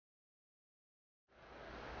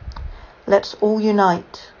Let's all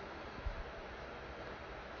unite.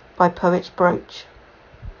 By Poetsbroache.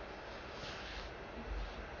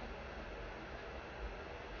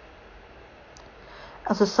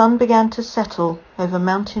 As the sun began to settle over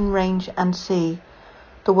mountain range and sea,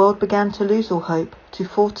 the world began to lose all hope, to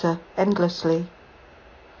falter endlessly.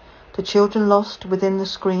 The children lost within the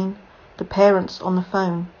screen, the parents on the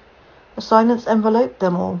phone. A silence enveloped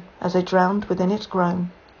them all as they drowned within its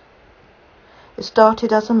groan. It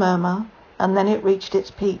started as a murmur, and then it reached its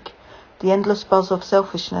peak. The endless buzz of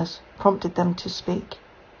selfishness prompted them to speak.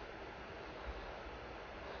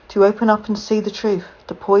 To open up and see the truth,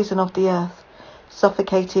 the poison of the earth,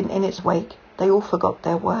 suffocating in its wake, they all forgot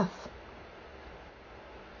their worth.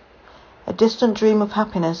 A distant dream of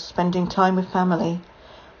happiness, spending time with family,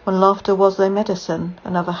 when laughter was their medicine,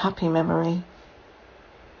 another happy memory.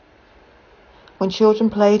 When children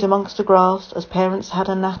played amongst the grass, as parents had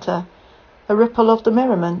a natter, a ripple of the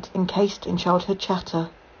merriment encased in childhood chatter.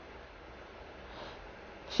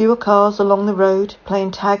 Fewer cars along the road,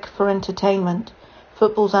 playing tag for entertainment,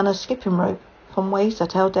 footballs and a skipping rope from ways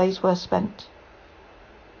that our days were spent.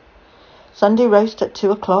 Sunday roast at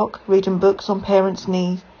 2 o'clock, reading books on parents'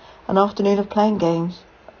 knees, an afternoon of playing games,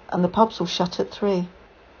 and the pubs all shut at 3.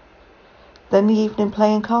 Then the evening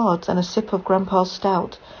playing cards and a sip of Grandpa's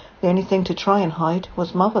stout. The only thing to try and hide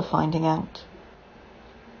was Mother finding out.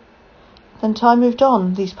 Then time moved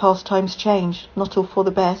on, these pastimes changed, not all for the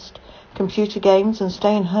best. Computer games and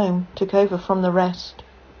staying home took over from the rest.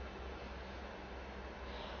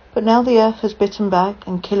 But now the earth has bitten back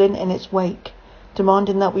and killing in its wake,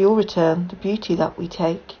 demanding that we all return the beauty that we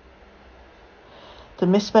take. The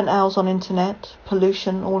misspent hours on internet,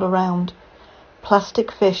 pollution all around,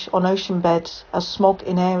 plastic fish on ocean beds as smog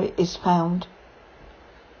in air is found.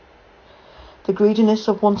 The greediness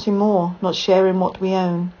of wanting more, not sharing what we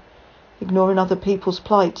own, ignoring other people's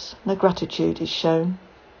plights, no gratitude is shown.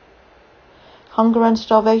 Hunger and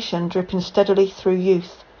starvation dripping steadily through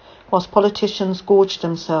youth, whilst politicians gorge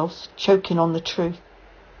themselves, choking on the truth.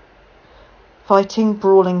 Fighting,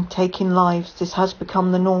 brawling, taking lives, this has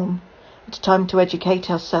become the norm. It's time to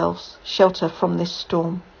educate ourselves, shelter from this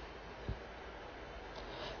storm.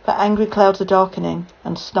 For angry clouds are darkening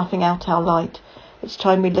and snuffing out our light. It's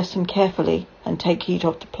time we listen carefully and take heed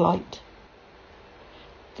of the plight.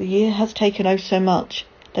 The year has taken oh so much,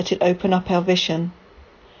 let it open up our vision.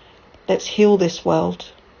 Let's heal this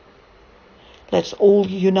world. Let's all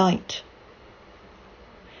unite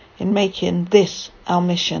in making this our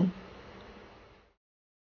mission.